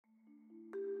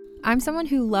I'm someone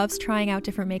who loves trying out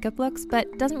different makeup looks,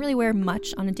 but doesn't really wear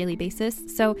much on a daily basis,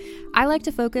 so I like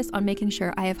to focus on making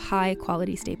sure I have high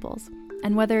quality staples.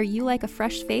 And whether you like a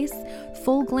fresh face,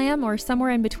 full glam, or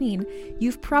somewhere in between,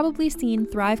 you've probably seen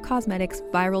Thrive Causemetics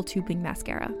Viral Tubing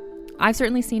Mascara. I've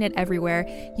certainly seen it everywhere.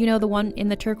 You know, the one in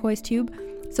the turquoise tube?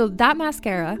 So that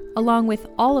mascara, along with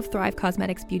all of Thrive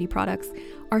Causemetics beauty products,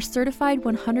 are certified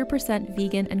 100%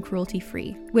 vegan and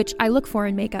cruelty-free, which I look for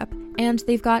in makeup, and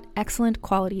they've got excellent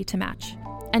quality to match.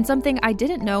 And something I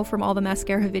didn't know from all the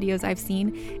mascara videos I've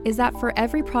seen is that for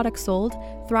every product sold,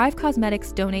 Thrive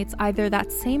Causemetics donates either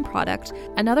that same product,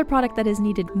 another product that is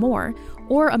needed more,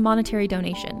 or a monetary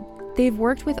donation. They've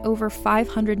worked with over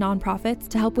 500 nonprofits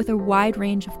to help with a wide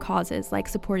range of causes like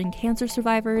supporting cancer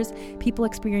survivors, people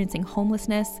experiencing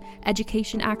homelessness,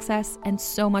 education access, and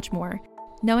so much more.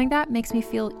 Knowing that makes me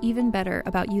feel even better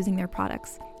about using their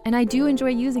products. And I do enjoy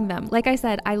using them. Like I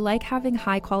said, I like having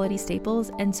high quality staples,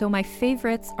 and so my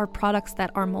favorites are products that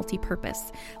are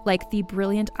multi-purpose, like the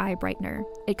Brilliant Eye Brightener.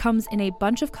 It comes in a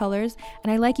bunch of colors,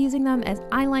 and I like using them as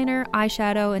eyeliner,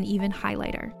 eyeshadow, and even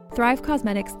highlighter. Thrive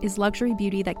Causemetics is luxury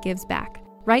beauty that gives back.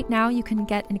 Right now, you can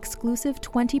get an exclusive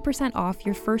 20% off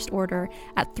your first order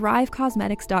at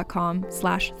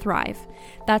thrivecausemetics.com/thrive.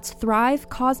 That's Thrive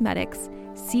Causemetics,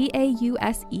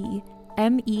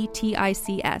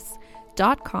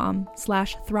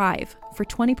 CAUSEMETICS.com/thrive for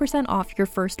 20% off your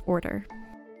first order.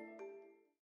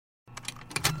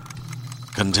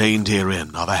 Contained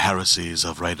herein are the heresies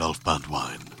of Radolf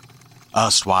Burntwine,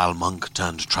 erstwhile monk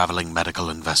turned traveling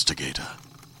medical investigator.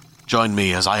 Join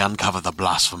me as I uncover the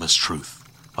blasphemous truth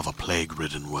of a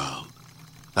plague-ridden world,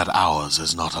 that ours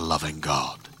is not a loving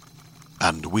God,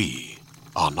 and we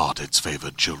are not its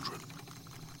favored children.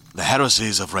 The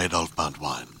Heresies of Radolf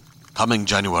Burntwine, coming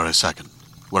January 2nd,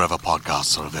 wherever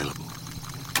podcasts are available.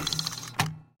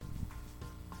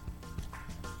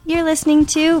 You're listening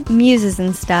to Muses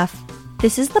and Stuff.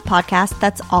 This is the podcast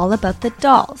that's all about the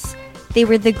dolls. They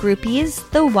were the groupies,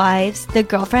 the wives, the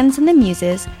girlfriends, and the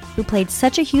muses who played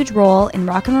such a huge role in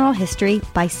rock and roll history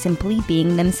by simply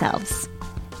being themselves.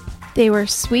 They were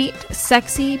sweet,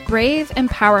 sexy, brave, and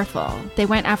powerful. They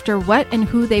went after what and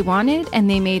who they wanted, and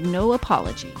they made no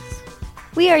apologies.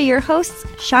 We are your hosts,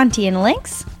 Shanti and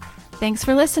Lynx. Thanks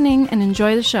for listening, and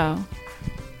enjoy the show.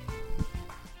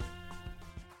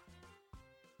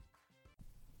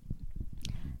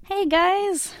 Hey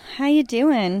guys, how you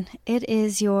doing? It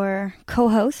is your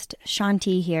co-host,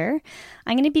 Shanti here.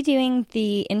 I'm going to be doing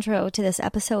the intro to this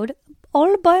episode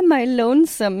all by my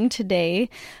lonesome today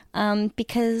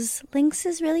because Lynx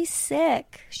is really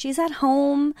sick. She's at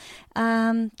home,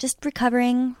 just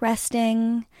recovering,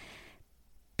 resting,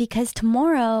 because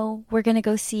tomorrow we're going to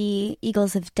go see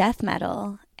Eagles of Death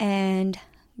Metal, and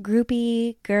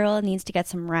groupie girl needs to get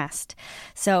some rest.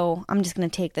 So I'm just going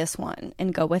to take this one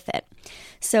and go with it.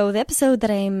 So the episode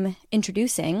that I'm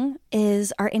introducing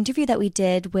is our interview that we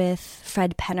did with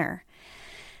Fred Penner.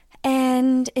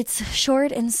 And it's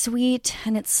short and sweet,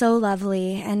 and it's so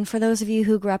lovely. And for those of you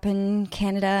who grew up in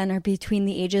Canada and are between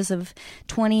the ages of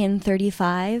 20 and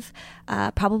 35,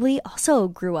 probably also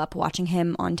grew up watching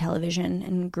him on television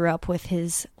and grew up with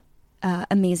his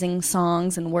amazing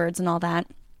songs and words and all that.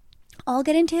 I'll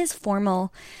get into his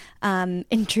formal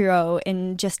intro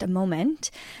in just a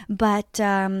moment, but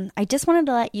I just wanted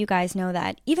to let you guys know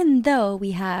that even though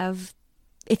we have,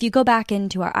 if you go back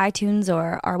into our iTunes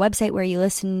or our website where you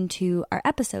listen to our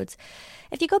episodes,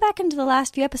 if you go back into the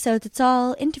last few episodes, it's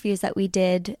all interviews that we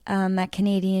did at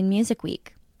Canadian Music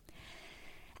Week.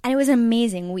 And it was an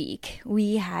amazing week.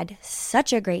 We had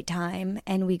such a great time,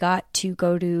 and we got to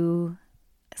go to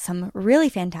some really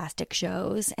fantastic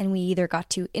shows, and we either got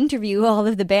to interview all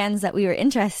of the bands that we were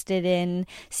interested in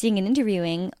seeing and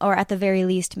interviewing, or at the very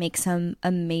least make some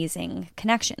amazing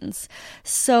connections.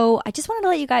 So I just wanted to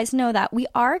let you guys know that we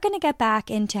are going to get back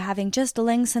into having just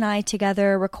Lynx and I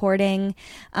together recording,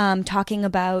 talking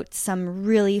about some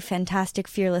really fantastic,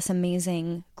 fearless,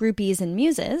 amazing groupies and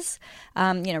muses,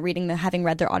 reading them, having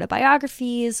read their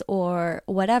autobiographies or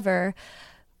whatever.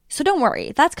 So don't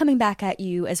worry, that's coming back at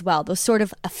you as well, those sort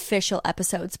of official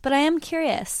episodes. But I am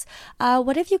curious,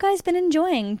 what have you guys been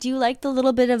enjoying? Do you like the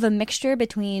little bit of a mixture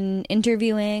between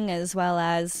interviewing as well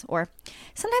as, or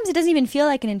sometimes it doesn't even feel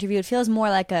like an interview, it feels more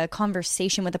like a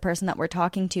conversation with the person that we're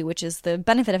talking to, which is the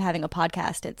benefit of having a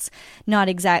podcast. It's not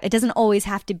exact, it doesn't always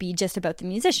have to be just about the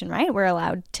musician, right? We're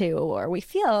allowed to, or we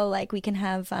feel like we can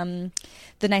have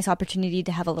the nice opportunity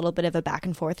to have a little bit of a back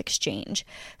and forth exchange.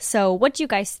 So what do you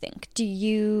guys think? Do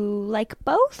you like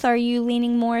both? Are you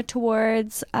leaning more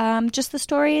towards just the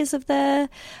stories of the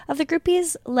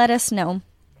groupies? Let us know.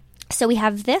 So we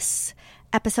have this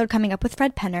episode coming up with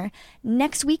Fred Penner.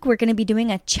 Next week, we're going to be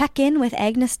doing a check-in with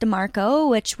Agnes DeMarco,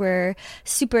 which we're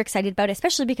super excited about,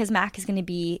 especially because Mac is going to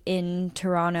be in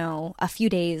Toronto a few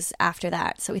days after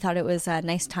that. So we thought it was a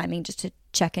nice timing just to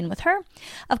check in with her.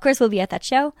 Of course, we'll be at that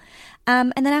show.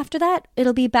 And then after that,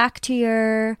 it'll be back to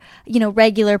your,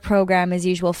 regular program as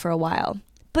usual for a while.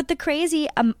 But the crazy,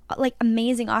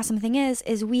 amazing, awesome thing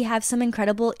is we have some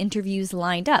incredible interviews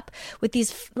lined up with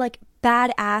these,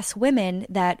 badass women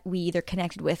that we either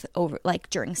connected with over,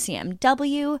 during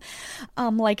CMW,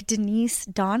 like Denise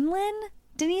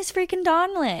freaking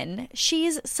Donlin.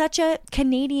 She's such a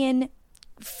Canadian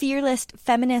fearless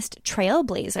feminist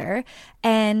trailblazer,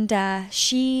 and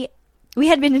we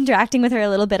had been interacting with her a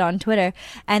little bit on Twitter,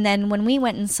 and then when we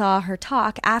went and saw her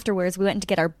talk afterwards, we went to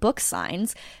get our book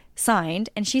signed,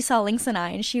 and she saw Lynx and I,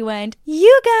 and she went,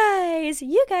 you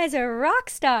guys are rock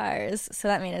stars. So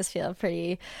that made us feel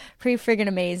pretty friggin'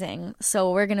 amazing.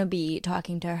 So we're gonna be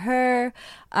talking to her.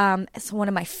 It's one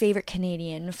of my favorite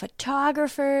Canadian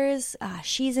photographers.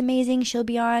 She's amazing. She'll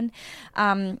be on,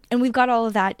 and we've got all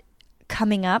of that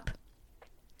coming up.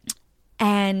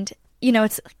 And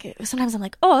it's sometimes I'm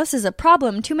like, oh, this is a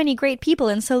problem, too many great people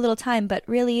in so little time. But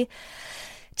really,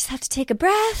 just have to take a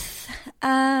breath,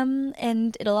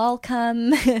 and it'll all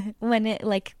come when it,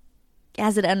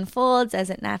 as it unfolds, as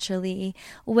it naturally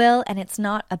will. And it's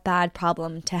not a bad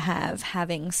problem to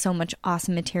having so much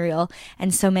awesome material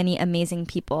and so many amazing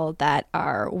people that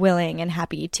are willing and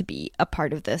happy to be a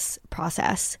part of this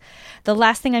process. The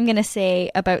last thing I'm going to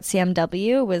say about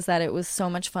CMW was that it was so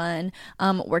much fun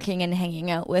working and hanging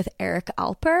out with Eric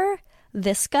Alper.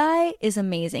 This guy is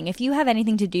amazing. If you have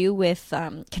anything to do with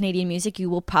Canadian music, you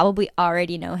will probably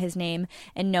already know his name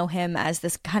and know him as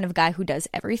this kind of guy who does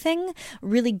everything.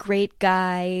 Really great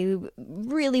guy,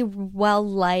 really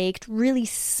well-liked, really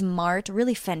smart,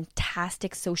 really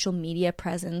fantastic social media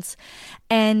presence.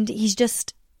 And he's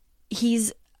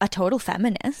a total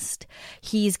feminist.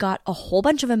 He's got a whole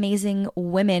bunch of amazing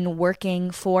women working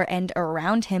for and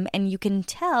around him, and you can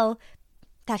tell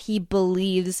that he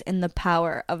believes in the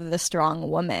power of the strong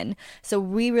woman. So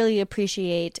we really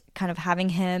appreciate kind of having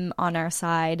him on our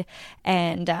side,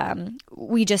 and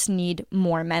we just need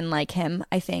more men like him,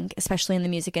 I think, especially in the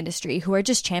music industry, who are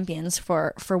just champions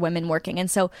for women working. And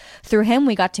so through him,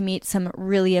 we got to meet some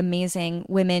really amazing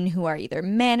women who are either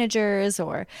managers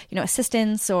or,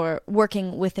 assistants or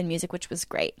working within music, which was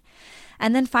great.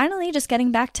 And then finally, just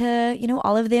getting back to,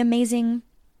 all of the amazing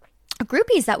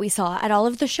groupies that we saw at all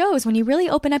of the shows. When you really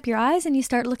open up your eyes and you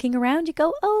start looking around, you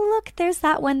go, oh, look, there's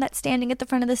that one that's standing at the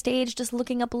front of the stage just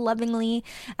looking up lovingly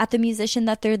at the musician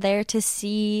that they're there to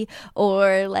see.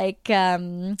 Or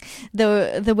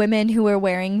the women who were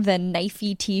wearing the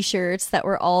knifey t-shirts that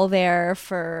were all there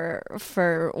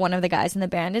for one of the guys in the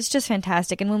band. It's just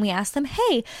fantastic. And when we asked them,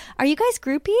 hey, are you guys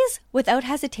groupies? Without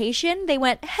hesitation, they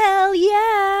went, hell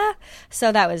yeah.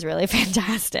 So that was really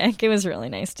fantastic. It was really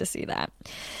nice to see that.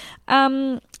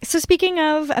 So speaking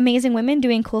of amazing women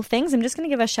doing cool things, I'm just going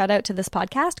to give a shout out to this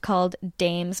podcast called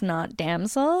Dames Not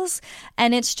Damsels.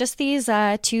 And it's just these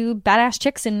two badass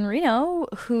chicks in Reno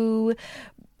who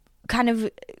kind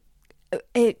of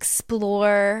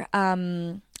explore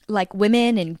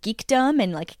women and geekdom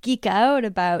and geek out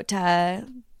about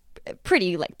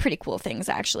pretty cool things,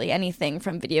 actually. Anything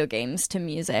from video games to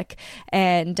music.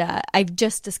 And I've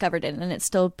just discovered it, and it's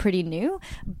still pretty new,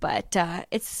 but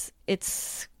it's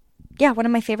one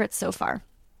of my favorites so far.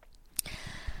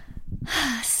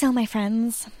 So, my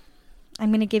friends, I'm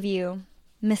going to give you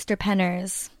Mr.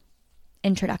 Penner's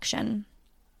introduction.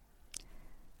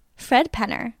 Fred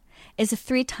Penner is a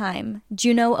 3-time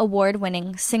Juno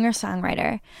Award-winning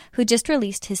singer-songwriter who just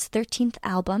released his 13th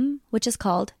album, which is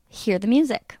called Hear the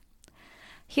Music.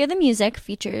 Hear the Music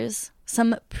features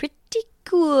some pretty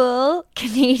cool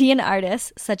Canadian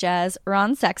artists such as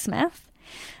Ron Sexsmith.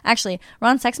 Actually,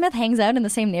 Ron Sexsmith hangs out in the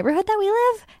same neighborhood that we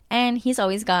live, and he's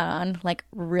always got on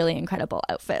really incredible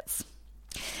outfits.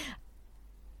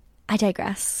 I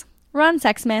digress. Ron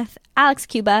Sexsmith, Alex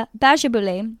Cuba, Baja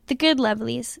Boulet, The Good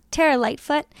Lovelies, Tara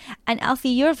Lightfoot, and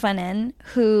Alfie Jurvanen,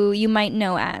 who you might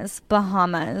know as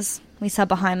Bahamas. We saw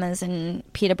Bahamas in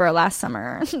Peterborough last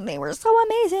summer. They were so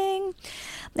amazing.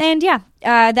 And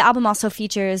the album also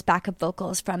features backup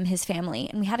vocals from his family.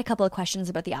 And we had a couple of questions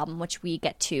about the album, which we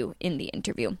get to in the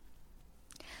interview.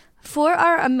 For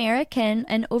our American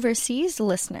and overseas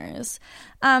listeners,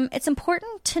 it's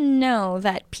important to know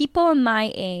that people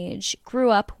my age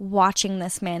grew up watching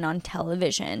this man on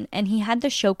television, and he had the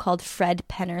show called Fred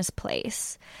Penner's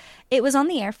Place. It was on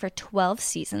the air for 12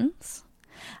 seasons.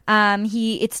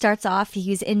 It starts off,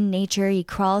 he's in nature, he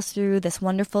crawls through this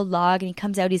wonderful log, and he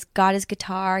comes out, he's got his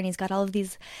guitar, and he's got all of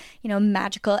these,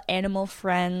 magical animal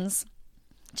friends.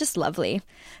 Just lovely.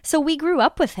 So we grew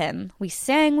up with him. We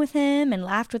sang with him and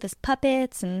laughed with his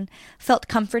puppets and felt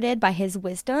comforted by his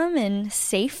wisdom and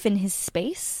safe in his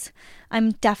space.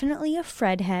 I'm definitely a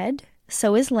Fredhead.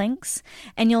 So is Lynx.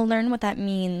 And you'll learn what that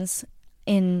means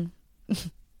in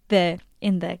the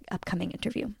upcoming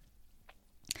interview.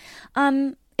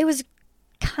 It was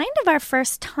kind of our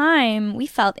first time, we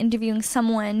felt, interviewing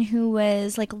someone who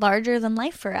was like larger than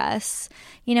life for us.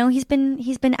 He's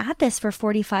been at this for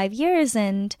 45 years,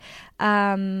 and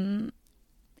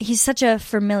he's such a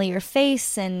familiar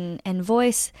face and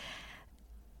voice.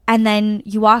 And then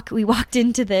we walked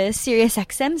into the Sirius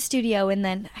XM studio, and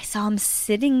then I saw him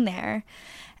sitting there,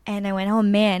 and I went, oh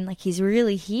man, like he's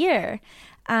really here.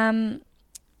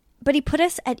 But he put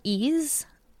us at ease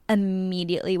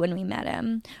immediately when we met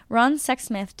him. Ron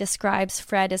Sexsmith describes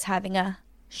Fred as having a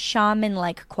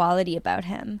shaman-like quality about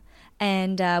him,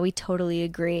 and we totally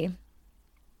agree.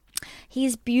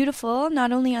 He's beautiful,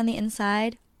 not only on the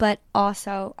inside, but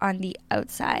also on the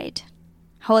outside.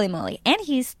 Holy moly. And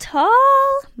he's tall.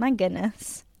 My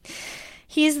goodness.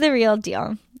 He's the real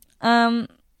deal.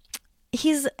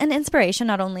 He's an inspiration,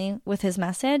 not only with his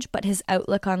message, but his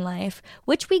outlook on life,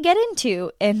 which we get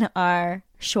into in our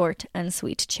short and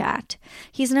sweet chat.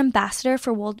 He's an ambassador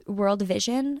for World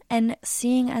Vision, and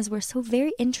seeing as we're so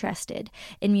very interested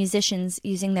in musicians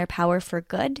using their power for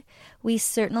good, we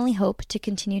certainly hope to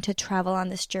continue to travel on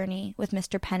this journey with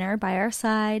Mr. Penner by our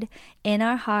side, in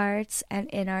our hearts, and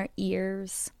in our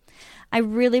ears. I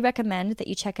really recommend that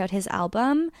you check out his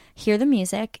album, Hear the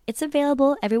Music. It's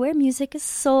available everywhere music is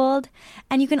sold,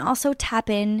 and you can also tap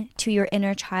in to your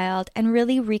inner child and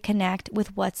really reconnect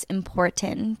with what's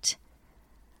important.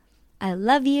 I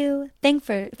love you.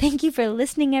 Thank you for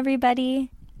listening,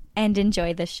 everybody, and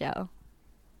enjoy the show.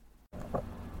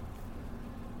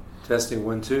 Testing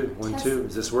 1 2 1 2.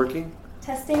 Is this working?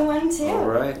 Testing 1 2. All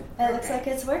right. It looks like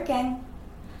it's working.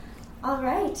 All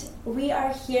right. We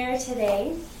are here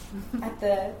today at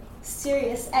the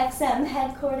Sirius XM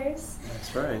headquarters.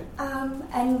 That's right.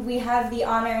 And we have the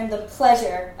honor and the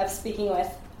pleasure of speaking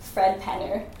with Fred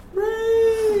Penner.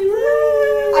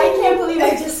 I can't believe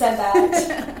I just said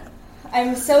that.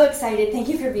 I'm so excited. Thank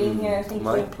you for being here. Thank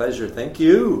My you. pleasure. Thank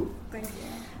you. Thank you.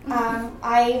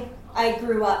 I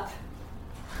grew up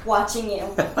watching you.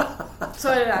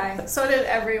 So did I. So did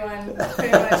everyone,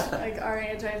 pretty much, like our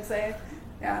age, I'd say.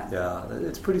 Yeah. Yeah,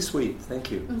 it's pretty sweet.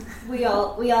 Thank you. We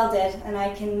all did, and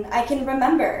I can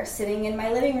remember sitting in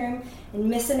my living room in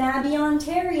Missinabie,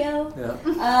 Ontario,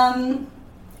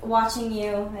 watching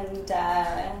you and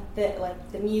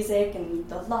the music and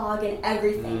the log and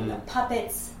everything, the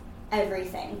puppets,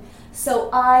 everything. So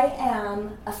I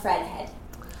am a Fredhead.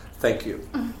 Thank you.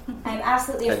 I'm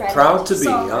absolutely a And Fredhead. proud to be.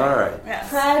 So, all right. Yes.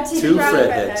 Proud to Two be.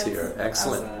 Fredheads here.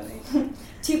 Excellent. Absolutely.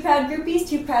 Two proud groupies,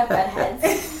 two proud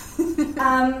redheads.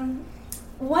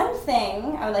 One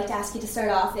thing I would like to ask you to start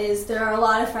off is there are a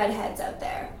lot of Fredheads out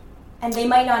there, and they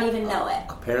might not even know it.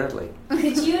 Apparently.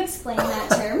 Could you explain that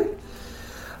term?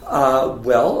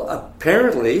 Well,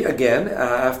 apparently, again,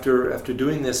 after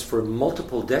doing this for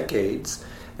multiple decades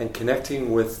and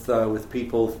connecting with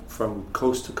people from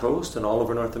coast to coast and all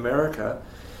over North America,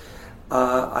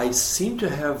 I seem to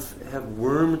have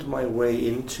wormed my way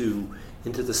into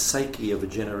the psyche of a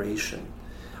generation.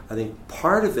 I think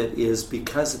part of it is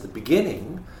because at the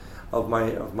beginning of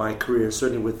my career,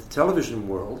 certainly with the television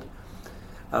world,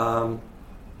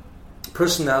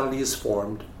 personality is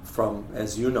formed from,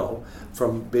 as you know,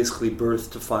 from basically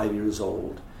birth to 5 years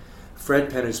old. Fred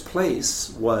Penner's place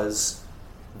was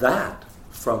that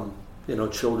from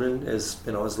children as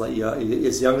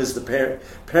young as the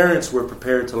parents were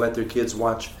prepared to let their kids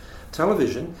watch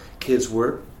television. Kids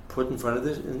were put in front of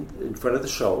the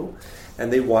show,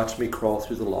 and they watched me crawl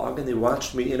through the log, and they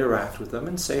watched me interact with them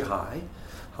and say hi.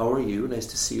 How are you? Nice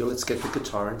to see you. Let's get the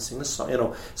guitar and sing a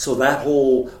song. So that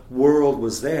whole world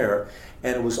was there,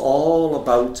 and it was all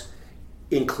about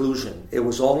inclusion. It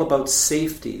was all about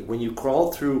safety. When you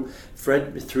crawled through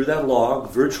that log,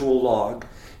 virtual log,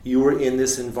 you were in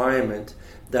this environment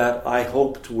that I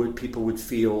hoped people would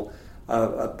feel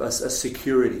a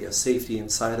security, a safety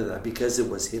inside of that, because it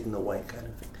was hidden away, kind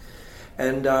of thing.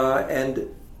 And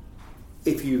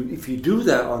if you do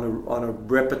that on a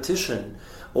repetition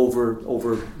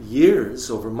over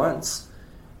years, over months,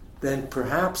 then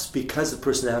perhaps because the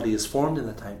personality is formed in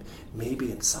that time, maybe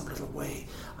in some little way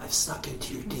I've snuck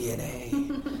into your DNA,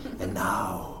 and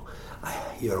now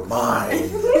you're mine.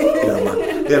 You're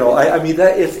mine. I mean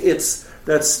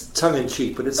that's tongue in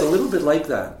cheek, but it's a little bit like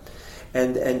that.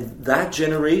 and that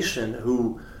generation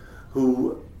who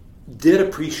did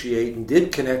appreciate and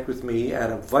did connect with me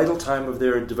at a vital time of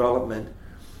their development,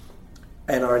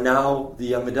 and are now the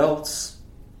young adults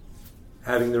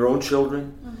having their own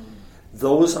children.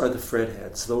 Those are the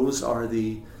Fredheads. Those are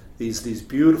these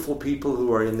beautiful people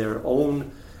who are in their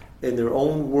own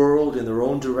world, in their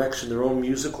own direction, their own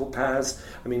musical paths.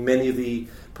 I mean, many of the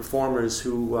performers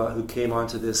who came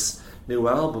onto this new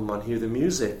album on Hear the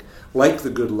Music, like the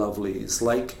Good Lovelies,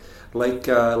 like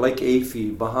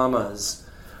Aphie, Bahamas,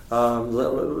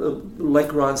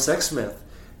 like Ron Sexsmith,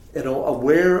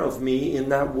 aware of me in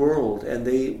that world, and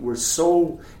they were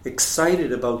so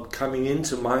excited about coming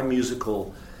into my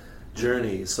musical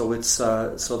journey. So it's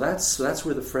so that's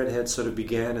where the Fredheads sort of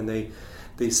began, and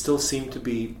they still seem to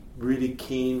be really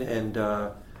keen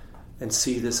and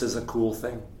see this as a cool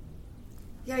thing.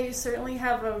 Yeah, you certainly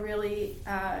have a really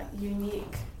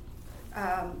unique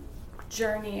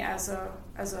journey as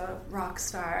a rock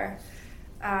star.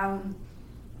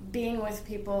 Being with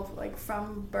people like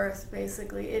from birth,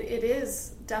 basically, it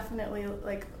is definitely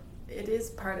like it is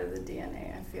part of the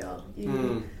DNA. I feel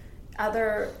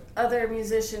other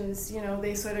musicians,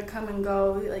 they sort of come and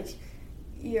go. Like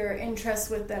your interest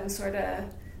with them, sort of.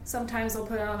 Sometimes they'll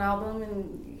put out an album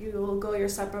and you will go your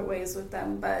separate ways with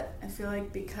them. But I feel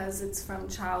like because it's from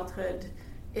childhood,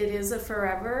 it is a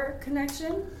forever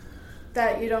connection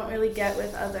that you don't really get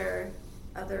with other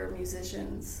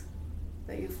musicians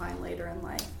that you find later in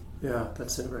life. Yeah,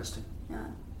 that's interesting. Yeah.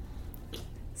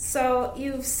 So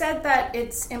you've said that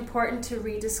it's important to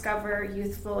rediscover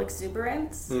youthful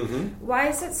exuberance. Mm-hmm. Why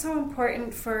is it so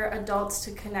important for adults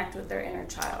to connect with their inner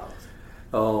child?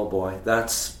 Oh boy,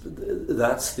 that's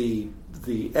the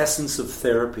essence of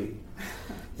therapy.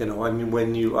 I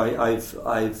mean,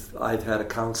 I've had a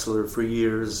counselor for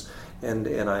years,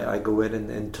 and I go in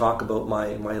and talk about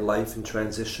my life and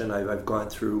transition. I've gone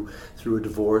through a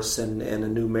divorce and a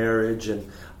new marriage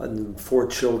and 4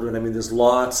 children. I mean, there's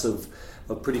lots of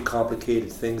pretty complicated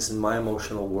things in my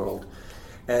emotional world,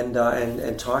 and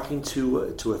talking to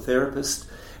a therapist.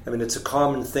 I mean, it's a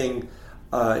common thing.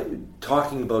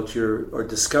 Talking about or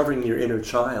discovering your inner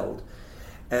child,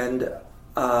 and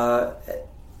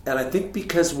I think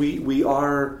because we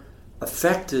are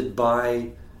affected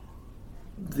by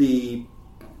the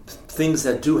things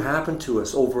that do happen to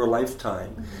us over a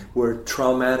lifetime, where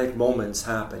traumatic moments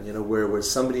happen, where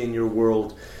somebody in your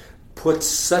world puts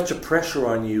such a pressure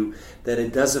on you that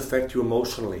it does affect you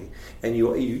emotionally, and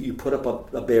you put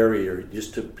up a barrier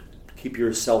just to keep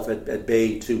yourself at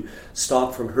bay, to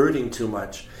stop from hurting too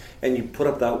much, and you put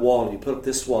up that wall, you put up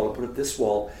this wall, and put up this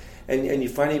wall, and you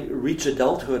finally reach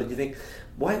adulthood, and you think,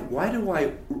 why do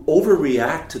I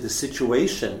overreact to the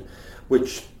situation,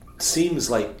 which seems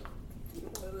like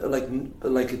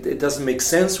it doesn't make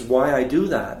sense why I do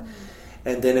that.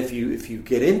 And then if you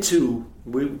get into,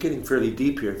 we're getting fairly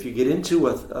deep here, if you get into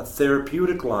a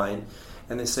therapeutic line,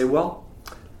 and they say, well,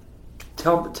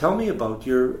 tell me about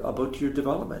your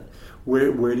development.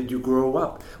 Where did you grow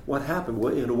up? What happened?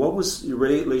 What was your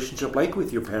relationship like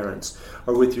with your parents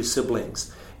or with your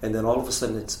siblings? And then all of a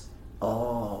sudden it's,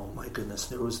 oh my goodness,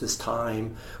 there was this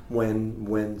time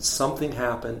when something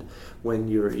happened, when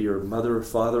your mother or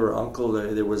father or uncle,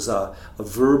 there was a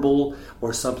verbal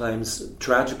or sometimes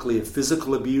tragically a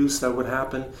physical abuse that would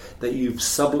happen, that you've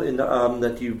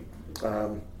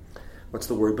what's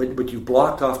the word? But you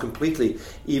blocked off completely,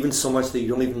 even so much that you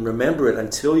don't even remember it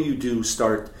until you do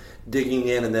start digging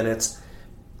in, and then it's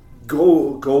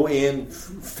go in,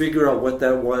 figure out what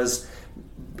that was,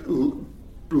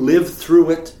 live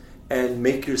through it, and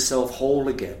make yourself whole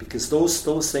again, because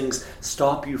those things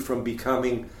stop you from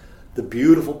becoming the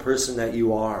beautiful person that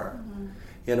you are.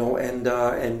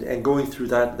 And going through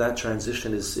that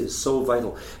transition is so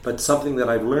vital. But something that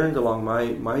I've learned along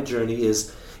my journey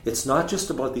is, it's not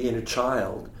just about the inner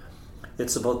child,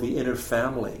 it's about the inner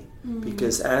family.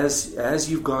 Because as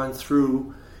you've gone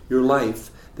through your life,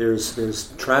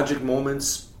 there's tragic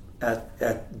moments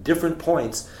at different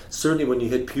points. Certainly when you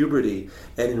hit puberty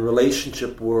and in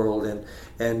relationship world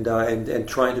and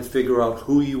trying to figure out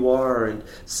who you are and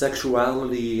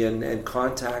sexuality and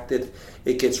contact,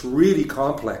 it gets really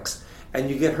complex and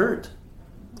you get hurt.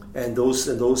 And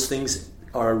those things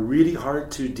are really hard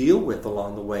to deal with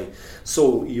along the way.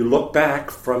 So you look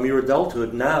back from your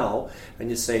adulthood now and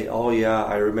you say, oh yeah,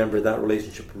 I remember that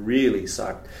relationship really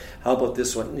sucked. How about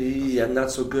this one? Yeah,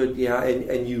 not so good. Yeah,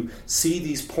 and you see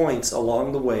these points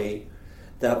along the way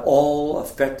that all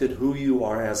affected who you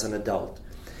are as an adult.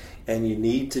 And you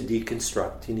need to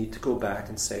deconstruct. You need to go back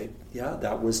and say, yeah,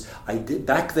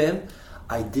 back then,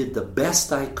 I did the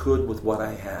best I could with what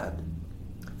I had.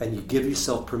 And you give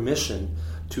yourself permission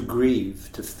to grieve,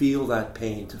 to feel that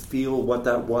pain, to feel what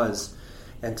that was,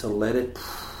 and to let it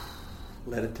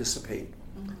dissipate.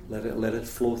 Let it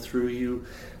flow through you.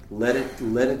 Let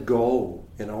it go,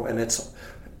 and it's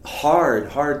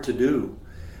hard to do,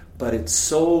 but it's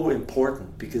so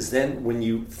important, because then when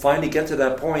you finally get to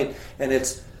that point and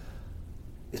it's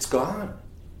gone,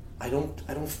 I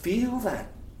don't feel that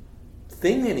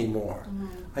thing anymore.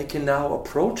 I can now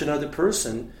approach another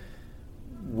person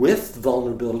with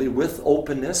vulnerability, with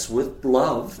openness, with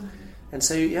love, and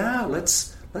say, yeah,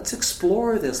 let's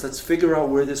explore this. Let's figure out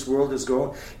where this world is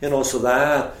going. So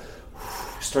that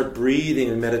start breathing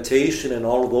and meditation and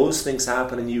all of those things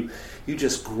happen, and you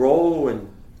just grow. And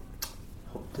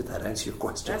did that answer your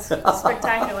question? That's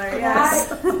spectacular.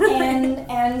 Yes.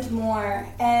 and more.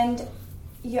 And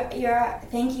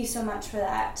thank you so much for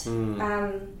that.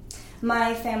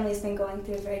 My family's been going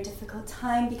through a very difficult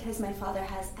time because my father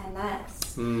has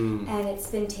MS, and it's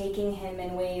been taking him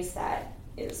in ways that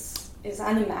is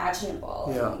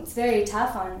unimaginable. Yeah. It's very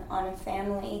tough on a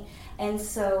family. And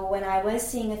so when I was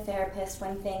seeing a therapist,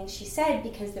 one thing she said,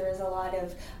 because there was a lot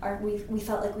of, we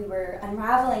felt like we were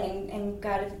unraveling and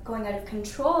going out of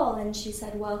control, and she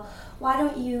said, well, why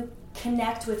don't you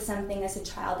connect with something as a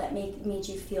child that made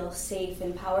you feel safe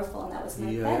and powerful? And that was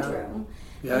my bedroom.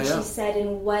 And she said,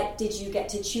 and what did you get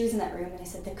to choose in that room? And I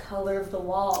said, the color of the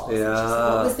walls. Yeah. And she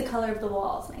said, what was the color of the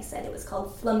walls? And I said, it was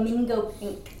called flamingo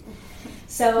pink.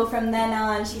 So from then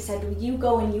on, she said, you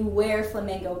go and you wear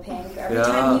flamingo pink. Every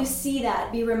time you see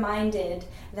that, be reminded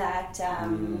that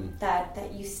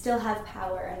that you still have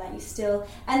power, and that you still...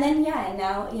 And then, and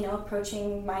now,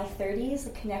 approaching my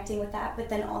 30s, connecting with that, but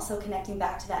then also connecting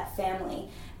back to that family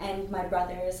and my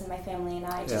brothers and my family and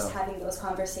I, just having those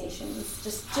conversations,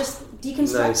 just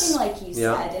deconstructing, like you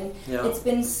said. And it's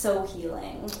been so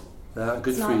healing.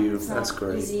 Good for you. That's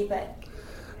great. Easy, but...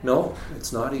 No,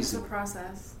 it's not easy. It's a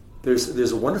process.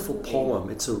 There's a wonderful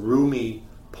poem. It's a Rumi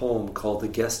poem called "The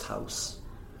Guest House,"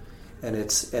 and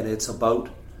it's about.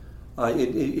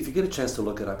 If you get a chance to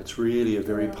look it up, it's really a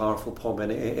very powerful poem,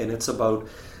 and it's about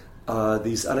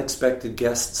these unexpected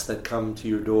guests that come to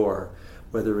your door,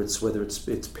 whether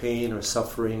it's pain or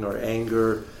suffering or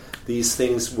anger. These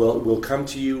things will come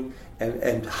to you,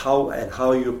 and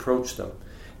how you approach them,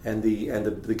 and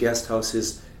the guest house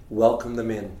is welcome them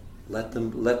in. Let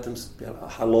them.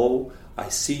 Hello, I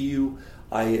see you.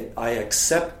 I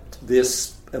accept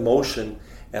this emotion,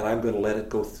 and I'm going to let it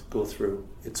go through.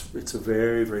 It's a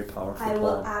very, very powerful poem. I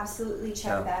will absolutely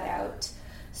check that out.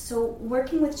 So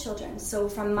working with children. So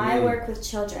from my work with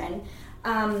children,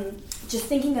 just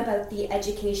thinking about the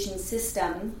education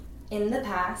system in the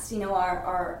past.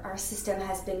 Our system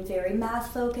has been very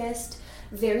math focused,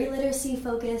 very literacy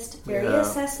focused, very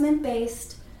assessment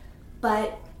based,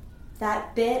 but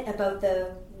that bit about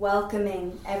the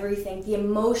welcoming everything, the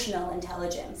emotional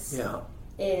intelligence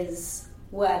is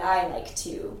what I like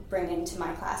to bring into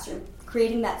my classroom,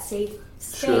 creating that safe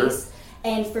space.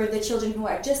 And for the children who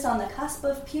are just on the cusp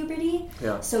of puberty,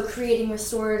 so creating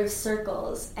restorative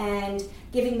circles and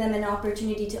giving them an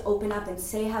opportunity to open up and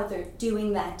say how they're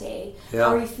doing that day.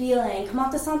 How are you feeling?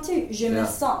 Comment te sens-tu? Je me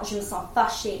sens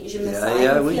fâchée. Je me sens,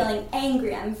 I'm feeling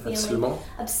angry. I'm feeling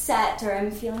upset, or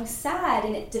I'm feeling sad,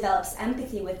 and it develops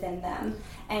empathy within them.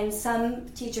 And some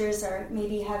teachers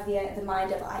maybe have the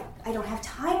mind of, I don't have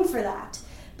time for that,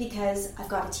 because I've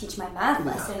got to teach my math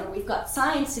lesson, or we've got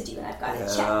science to do, and I've got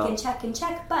to check and check and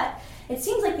check. But it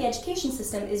seems like the education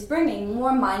system is bringing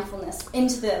more mindfulness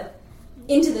into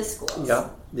the schools.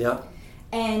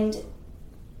 And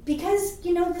because,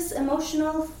 this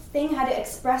emotional thing, how to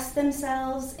express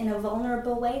themselves in a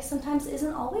vulnerable way, sometimes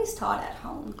isn't always taught at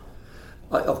home.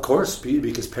 Of course,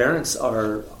 because parents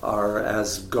are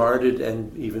as guarded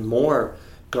and even more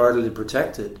guarded and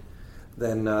protected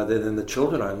than the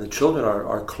children are, and the children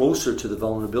are closer to the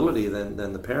vulnerability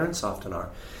than the parents often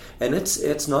are, and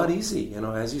it's not easy.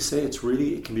 As you say, it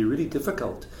can be really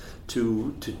difficult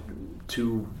to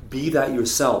be that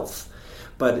yourself,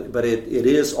 but it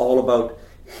is all about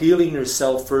healing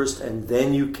yourself first, and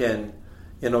then you can,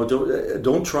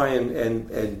 don't try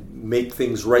and make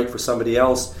things right for somebody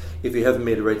else if you haven't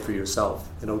made it right for yourself.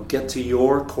 Get to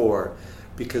your core.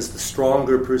 Because the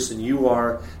stronger person you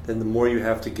are, then the more you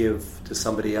have to give to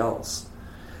somebody else,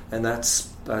 and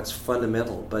that's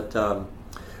fundamental. But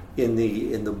in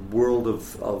the world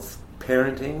of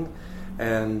parenting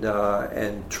and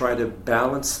try to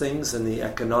balance things in the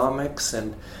economics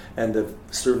and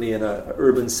certainly in an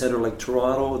urban center like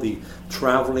Toronto, the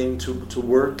traveling to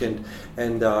work and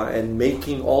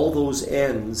making all those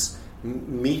ends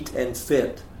meet and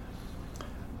fit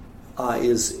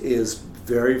is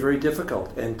very, very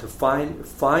difficult. And to find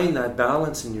that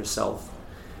balance in yourself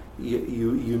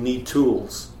you need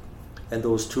tools, and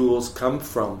those tools come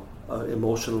from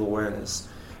emotional awareness,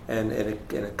 and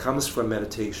it comes from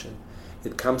meditation.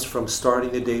 It comes from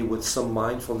starting the day with some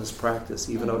mindfulness practice,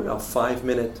 even a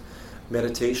 5-minute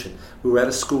meditation. We were at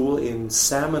a school in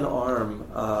Salmon Arm,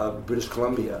 British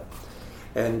Columbia,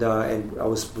 and I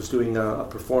was doing a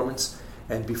performance,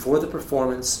 and before the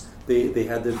performance, they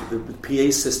had the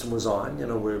PA system was on,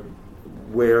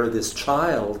 where this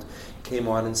child came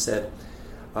on and said,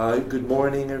 "Good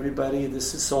morning, everybody.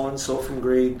 This is so and so from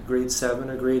grade 7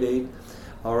 or grade 8.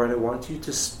 All right, I want you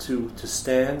to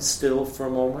stand still for a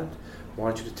moment. I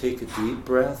want you to take a deep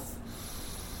breath.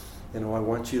 I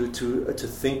want you to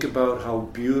think about how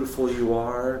beautiful you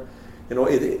are."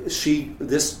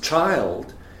 This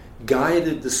child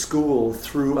guided the school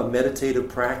through a meditative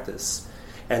practice,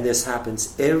 and this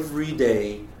happens every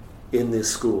day in this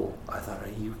school. I thought,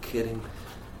 are you kidding?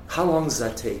 How long does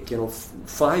that take?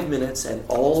 5 minutes, and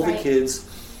all the kids.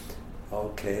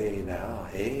 Okay, now,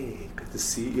 hey, good to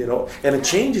see you. And it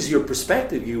changes your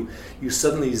perspective. You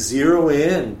suddenly zero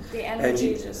in. The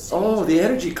energy just changes. Oh, the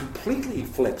energy completely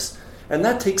flips, and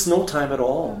that takes no time at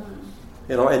all.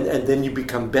 And then you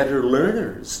become better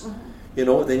learners.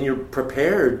 Then you're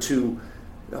prepared to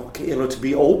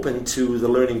be open to the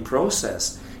learning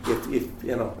process. If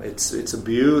it's a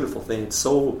beautiful thing. It's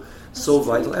so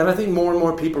vital, and I think more and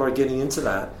more people are getting into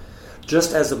that,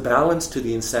 just as a balance to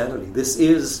the insanity.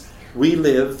 We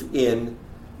live in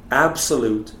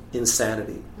absolute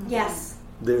insanity. Yes.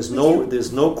 There's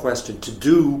no question. To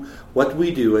do what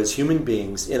we do as human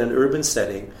beings in an urban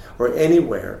setting or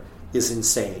anywhere is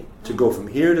insane. To go from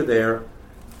here to there,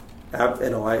 I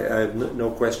have no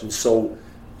question. So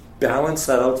balance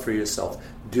that out for yourself.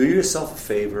 Do yourself a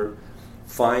favor.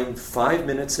 Find 5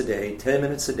 minutes a day, 10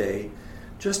 minutes a day,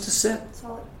 just to sit.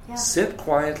 Sit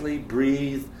quietly,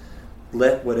 breathe,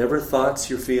 let whatever thoughts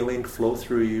you're feeling flow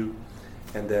through you,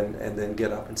 and then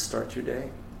get up and start your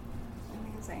day.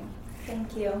 Amazing.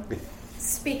 Thank you.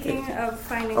 Speaking of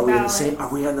finding Are balance, are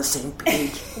we on the same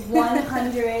page?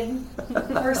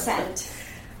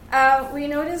 100%. We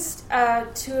noticed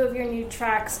 2 of your new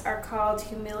tracks are called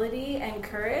Humility and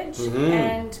Courage,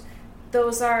 and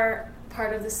those are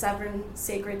part of the 7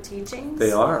 sacred teachings.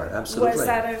 They are, absolutely. Was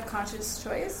that a conscious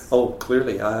choice? Oh,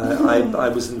 clearly. I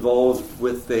was involved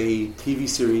with a TV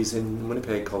series in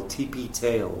Winnipeg called TP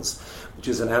Tales, which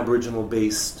is an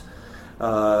Aboriginal-based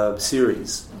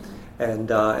series, and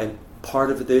part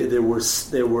of it there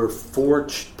were 4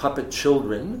 puppet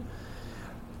children,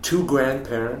 2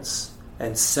 grandparents,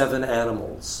 and 7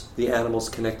 animals. The animals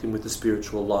connecting with the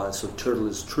spiritual laws. So turtle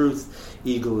is truth,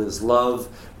 eagle is love,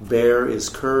 bear is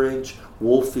courage,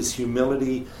 wolf is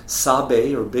humility,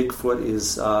 Sabe or Bigfoot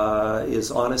is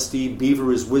honesty,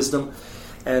 beaver is wisdom,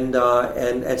 and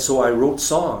so I wrote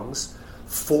songs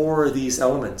for these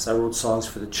elements. I wrote songs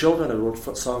for the children, I wrote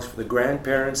songs for the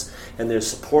grandparents and their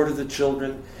support of the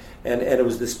children, and it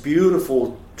was this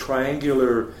beautiful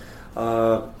triangular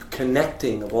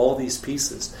connecting of all these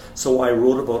pieces. So I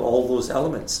wrote about all those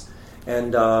elements,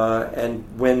 and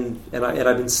I've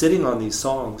been sitting on these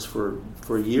songs for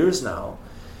years now.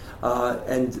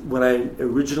 And when I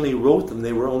originally wrote them,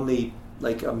 they were only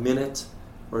like a minute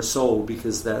or so,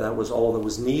 because that was all that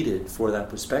was needed for that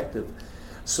perspective.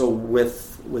 So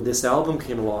when this album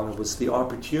came along, it was the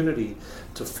opportunity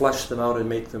to flesh them out and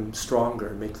make them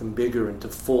stronger, make them bigger into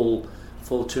full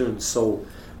tunes. So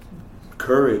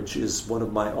Courage is one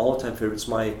of my all-time favorites.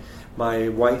 My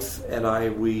wife and I,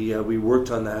 we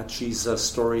worked on that. She's a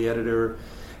story editor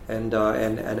and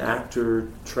an actor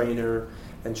trainer,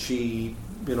 and she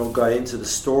got into the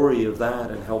story of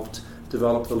that and helped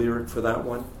develop the lyric for that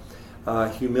one.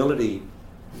 Humility,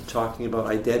 talking about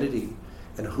identity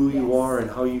and who you are and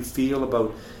how you feel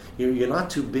about you're not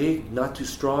too big, not too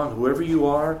strong. Whoever you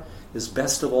are is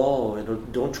best of all,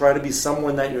 and don't try to be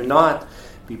someone that you're not.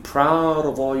 Be proud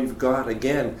of all you've got.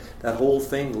 Again, that whole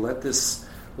thing. Let this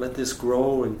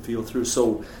grow and feel through.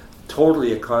 So,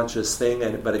 totally a conscious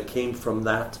thing, but it came from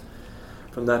that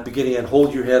beginning. And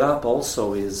Hold Your Head Up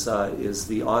also is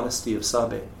the honesty of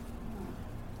Sabe.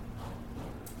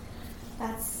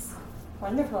 That's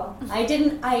wonderful. I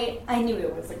knew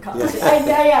it was a compliment.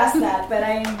 I asked that, but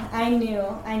I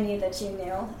knew that you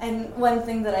knew. And one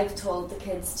thing that I've told the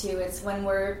kids too is when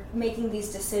we're making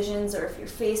these decisions, or if you're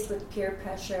faced with peer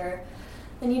pressure,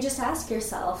 then you just ask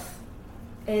yourself,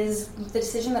 is the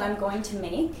decision that I'm going to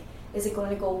make, is it going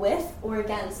to go with or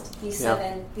against these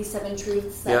seven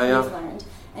truths that we've learned?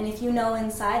 And if you know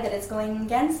inside that it's going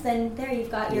against, then there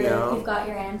you've got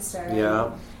your answer.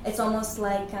 Yeah. It's almost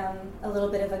like a little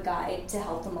bit of a guide to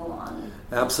help them along.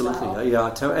 Absolutely, well.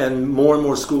 yeah. And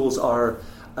more schools are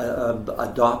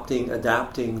adapting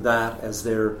that as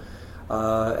their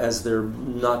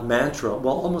not mantra,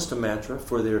 well, almost a mantra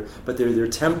for their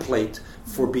template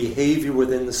for behavior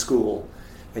within the school.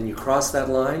 And you cross that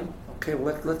line, okay,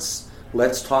 well,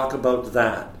 let's talk about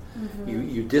that. Mm-hmm.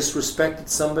 You disrespected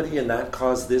somebody, and that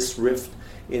caused this rift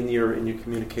in your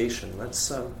communication. Let's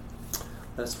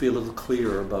be a little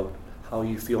clearer about how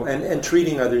you feel, and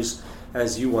treating others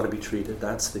as you want to be treated.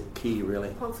 That's the key,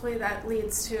 really. Hopefully that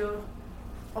leads to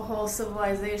a whole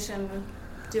civilization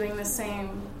doing the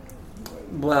same.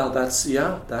 Well, that's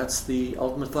the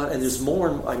ultimate thought. And there's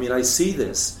more. I mean, I see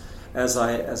this as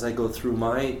I go through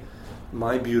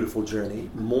my beautiful journey.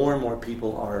 More and more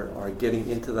people are getting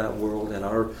into that world and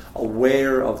are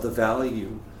aware of the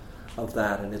value of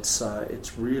that, and it's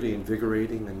really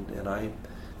invigorating,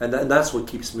 and that's what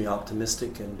keeps me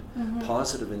optimistic and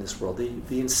positive in this world.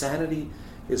 The insanity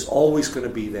is always going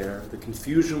to be there. The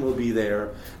confusion will be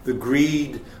there. The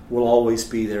greed will always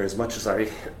be there. As much as I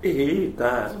hate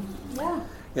that,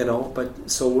 But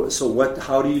so what?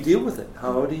 How do you deal with it?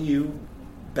 How do you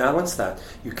balance that?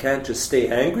 You can't just stay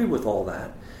angry with all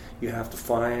that. You have to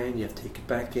take it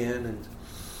back in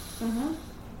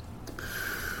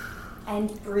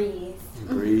and breathe.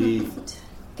 Breathe.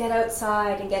 Get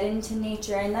outside and get into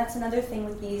nature. And that's another thing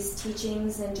with these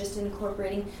teachings and just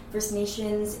incorporating First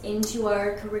Nations into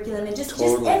our curriculum and just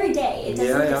every day. It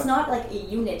doesn't. It's not like a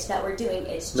unit that we're doing.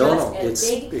 It's just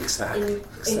a big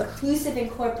inclusive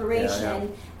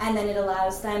incorporation, and then it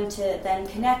allows them to then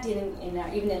connect even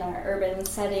in our urban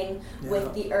setting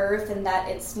with the earth, and that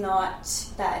it's not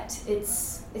that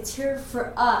it's here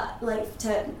for us,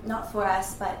 not for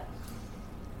us, but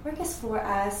I guess for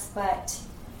us, but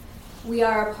we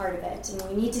are a part of it, and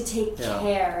we need to take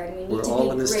care, and we need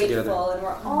to be grateful, and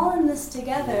we're all in this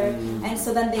together. And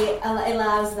so then it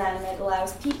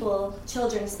allows people,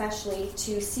 children especially,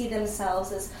 to see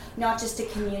themselves as not just a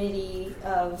community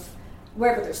of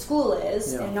wherever their school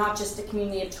is, and not just a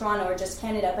community of Toronto or just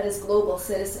Canada, but as global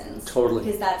citizens. Totally.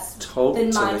 Because that's the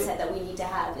mindset that we need to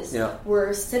have, is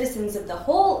we're citizens of the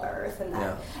whole earth, and that.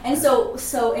 Yeah. And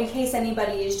so in case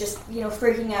anybody is just,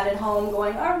 freaking out at home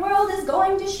going, our world is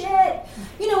going to shit,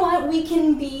 you know what, we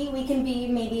can be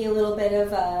maybe a little bit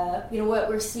of what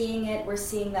we're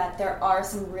seeing that there are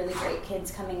some really great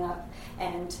kids coming up,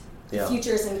 and the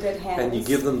future's in good hands. And you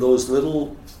give them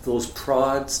those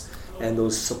prods and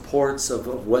those supports of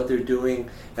what they're doing,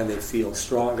 and they feel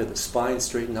stronger, the spine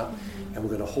straighten up. And we're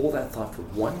going to hold that thought for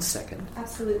 1 second.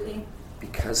 Absolutely.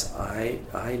 Because I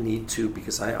need to,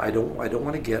 because I don't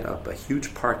want to get up a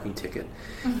huge parking ticket,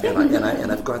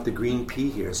 and I've got the green pea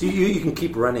here. So you can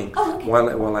keep running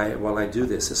while I do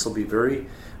this. This will be very,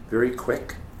 very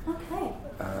quick. Okay.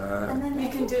 And then you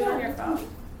can do it on your phone.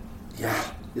 Yeah.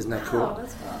 Isn't that cool? Oh,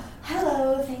 that's cool.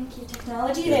 Hello, thank you,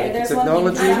 technology. There's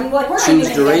technology. Choose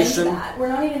duration. We're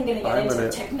not even going to get into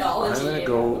technology. I'm going to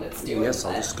go. Yes,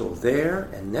 I'll just go there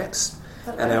and next.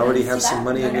 And I already have some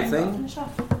money in the thing.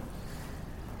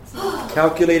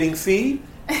 Calculating fee.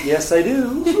 Yes, I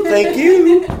do. Thank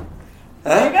you.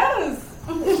 There it goes.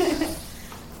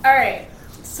 All right.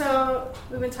 So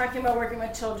we've been talking about working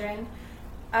with children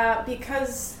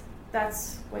because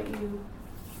that's what you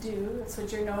do, that's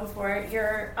what you're known for.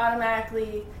 You're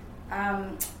automatically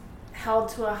held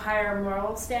to a higher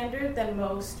moral standard than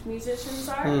most musicians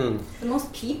are. The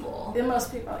most people,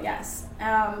 yes.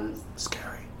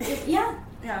 Scary. Yeah.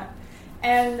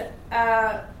 And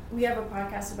we have a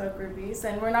podcast about groupies,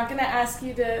 and we're not going to ask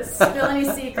you to spill any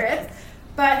secrets,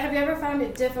 but have you ever found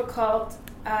it difficult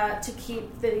to keep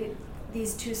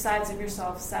these two sides of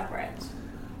yourself separate?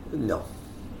 No,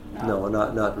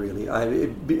 not really.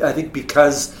 I think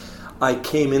because I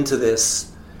came into this,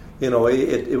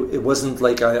 it wasn't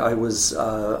like I was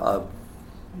a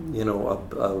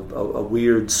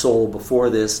weird soul before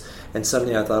this, and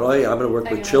suddenly I thought, I'm going to work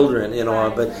with children, and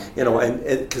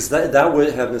because that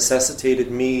would have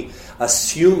necessitated me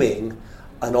assuming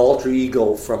an alter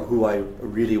ego from who I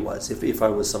really was, if I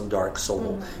was some dark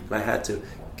soul, and I had to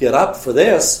get up for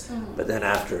this, but then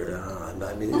after,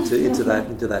 into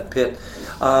that pit.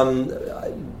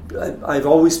 I've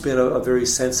always been a very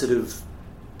sensitive,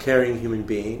 caring human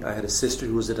being. I had a sister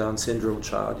who was a Down syndrome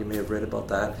child. You may have read about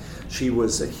that. She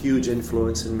was a huge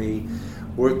influence in me.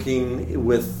 Working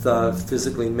with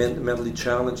physically and mentally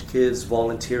challenged kids,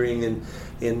 volunteering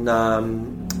in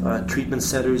treatment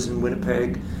centers in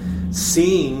Winnipeg,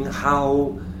 seeing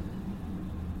how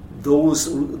those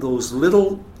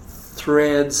little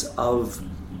threads of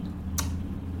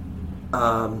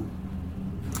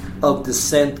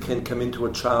dissent can come into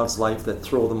a child's life that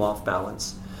throw them off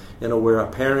balance. where a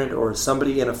parent or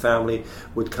somebody in a family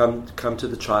would come to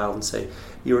the child and say,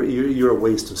 you're a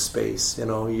waste of space,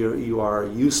 you are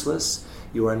useless,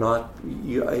 you are not,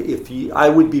 I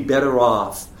would be better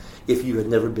off if you had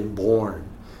never been born,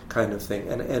 kind of thing.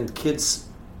 And kids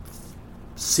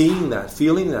seeing that,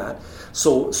 feeling that,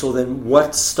 so then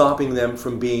what's stopping them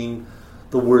from being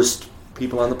the worst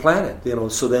people on the planet?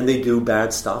 So then they do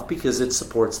bad stuff because it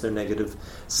supports their negative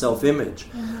self-image.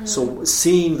 Mm-hmm. So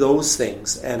seeing those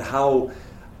things and how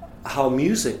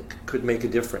music could make a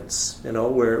difference,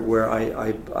 where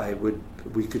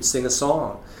we could sing a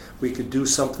song, we could do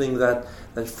something that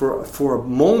for a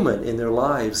moment in their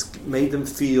lives made them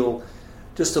feel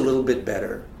just a little bit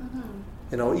better.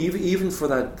 Mm-hmm. Even for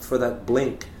that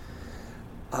blink.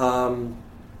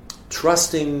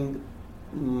 Trusting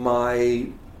my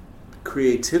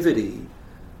creativity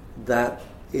that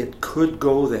it could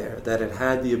go there, that it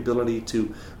had the ability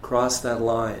to cross that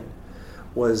line,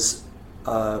 was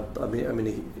a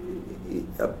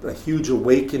huge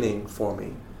awakening for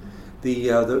me.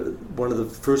 One of the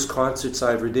first concerts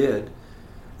I ever did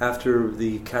after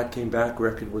the Cat Came Back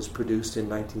record was produced in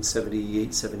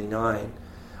 1978-79, I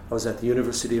was at the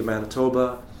University of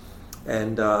Manitoba,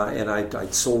 and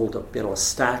I'd sold a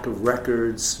stack of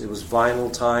records. It was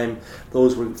vinyl time.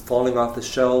 Those were falling off the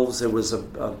shelves. It was a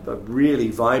really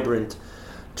vibrant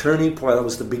turning point. That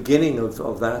was the beginning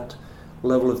of that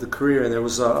level of the career. And there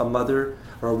was a mother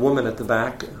or a woman at the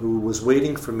back who was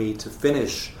waiting for me to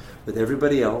finish with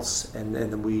everybody else. And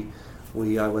then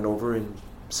I went over and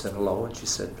said hello, and she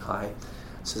said hi.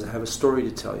 She says, I have a story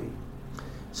to tell you.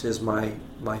 She says, my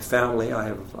family, I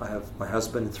have my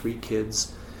husband and 3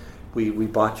 kids. We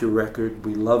bought your record,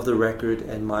 we love the record,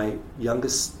 and my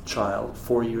youngest child,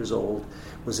 4 years old,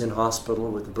 was in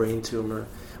hospital with a brain tumor.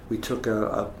 We took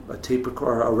a tape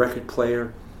recorder, a record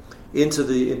player, into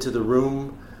the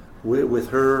room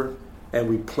with her, and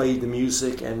we played the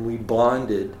music, and we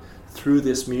bonded through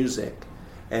this music,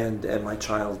 and my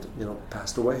child,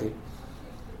 passed away.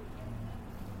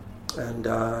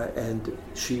 And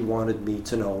she wanted me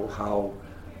to know how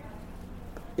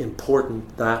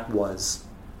important that was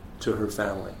to her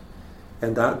family,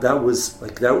 and that was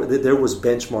like that. There was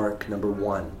benchmark number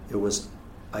 1. It was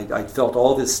I felt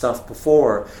all this stuff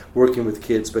before working with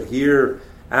kids, but here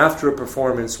after a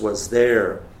performance was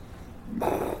there.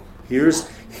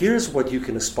 Here's what you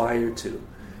can aspire to.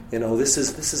 This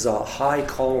is a high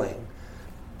calling,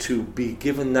 to be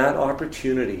given that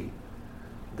opportunity,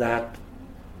 that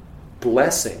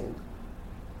blessing,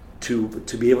 to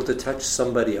be able to touch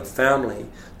somebody, a family,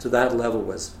 to that level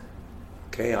was.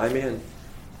 Okay, I'm in.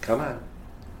 Come on,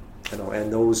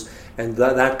 and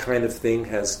that kind of thing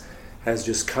has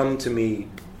just come to me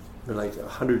like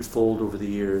 100-fold over the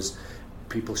years.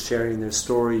 People sharing their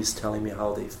stories, telling me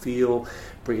how they feel,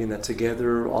 bringing that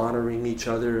together, honoring each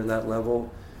other in that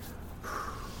level.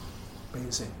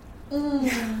 Amazing.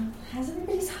 Has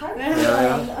everybody's heart?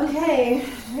 Yeah. Okay,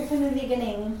 right from the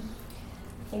beginning.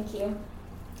 Thank you.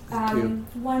 Thank you.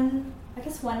 One kind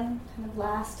of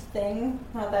last thing,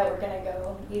 not that we're going to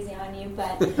go easy on you,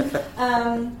 but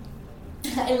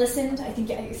I listened, I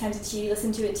think I sent it to you,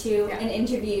 listened to it too, an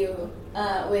interview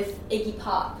with Iggy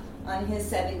Pop on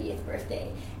his 70th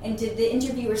birthday. And the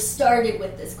interviewer started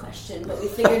with this question, but we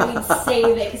figured we'd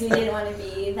save it because we didn't want to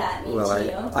be that mean to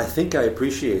you. I think I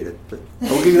appreciate it, but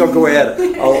go ahead.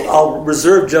 I'll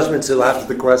reserve judgment till after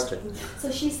the question.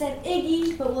 So she said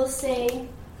Iggy, but we'll say,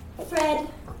 Fred,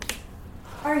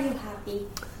 are you happy?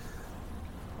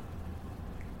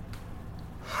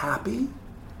 Happy?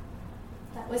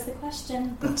 That was the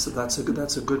question. That's a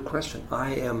good question.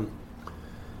 I am.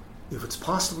 If it's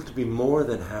possible to be more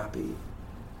than happy,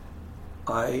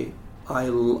 I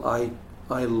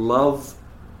love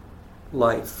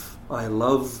life. I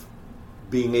love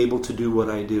being able to do what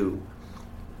I do.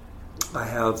 I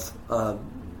have a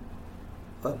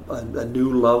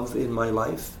new love in my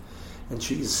life, and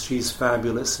she's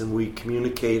fabulous, and we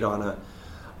communicate on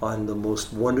the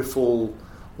most wonderful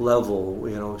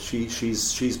level.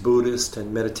 She's Buddhist,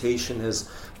 and meditation is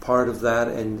part of that,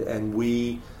 and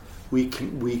we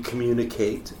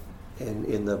communicate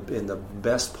in the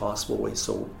best possible way.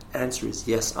 So answer is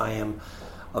yes, I am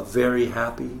a very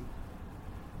happy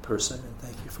person, and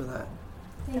thank you for that.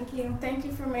 Thank you. Thank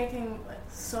you for making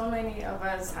so many of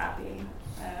us happy.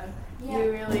 Yeah.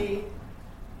 You really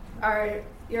are.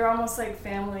 You're almost like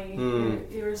family.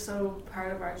 You were so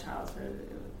part of our childhood.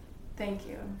 Thank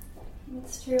you.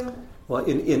 It's true. Well,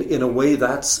 in a way,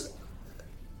 that's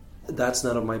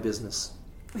none of my business.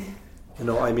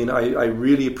 I mean, I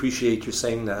really appreciate you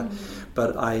saying that,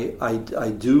 but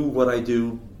I do what I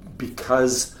do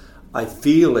because I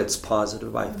feel it's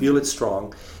positive. I feel it's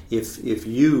strong. if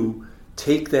you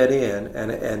take that in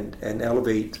and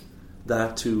elevate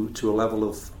that to a level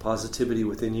of positivity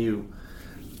within you,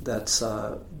 that's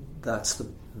the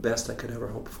best I could ever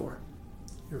hope for.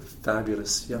 You're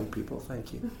fabulous young people.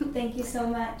 Thank you. Thank you so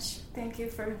much. Thank you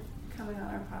for coming on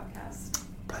our podcast.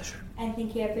 Pleasure. And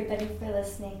thank you everybody for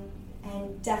listening.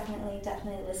 And definitely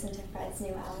listen to Fred's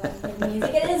new album. The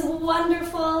music, it is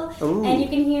wonderful. Ooh. And you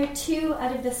can hear 2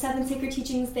 out of the 7 sacred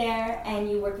teachings there.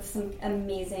 And you work with some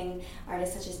amazing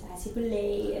artists such as Patsy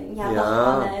Boulay and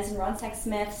Bahamas and Ron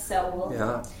Sexsmith.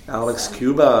 So Alex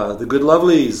Cuba, the Good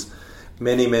Lovelies,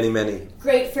 many.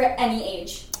 Great for any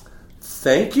age.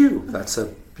 Thank you. That's a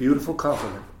beautiful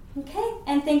compliment. Okay,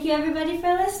 and thank you everybody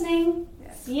for listening.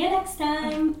 Yes. See you next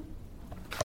time.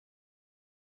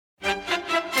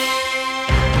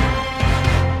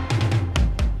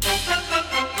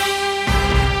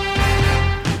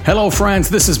 Hello, friends.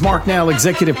 This is Mark Nell,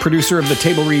 executive producer of the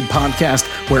Table Read podcast,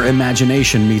 where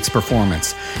imagination meets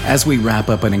performance. As we wrap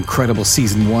up an incredible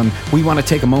season 1, we want to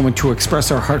take a moment to express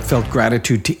our heartfelt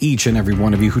gratitude to each and every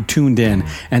one of you who tuned in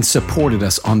and supported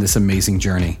us on this amazing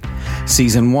journey.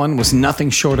 Season 1 was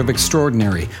nothing short of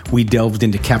extraordinary. We delved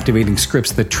into captivating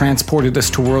scripts that transported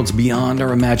us to worlds beyond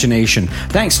our imagination,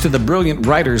 thanks to the brilliant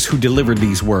writers who delivered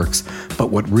these works. But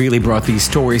what really brought these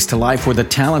stories to life were the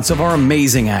talents of our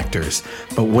amazing actors.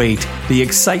 But wait, the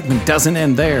excitement doesn't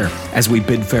end there. As we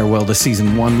bid farewell to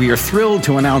Season 1, we are thrilled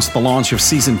to announce the launch of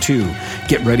Season 2.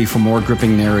 Get ready for more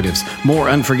gripping narratives, more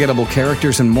unforgettable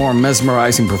characters, and more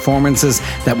mesmerizing performances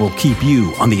that will keep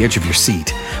you on the edge of your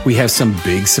seat. We have some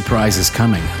big surprises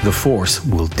coming. The Force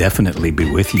will definitely be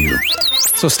with you.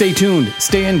 So stay tuned,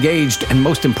 stay engaged, and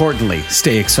most importantly,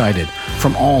 stay excited.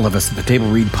 From all of us at the Table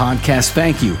Read podcast,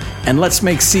 thank you, and let's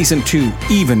make Season 2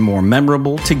 even more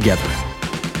memorable together.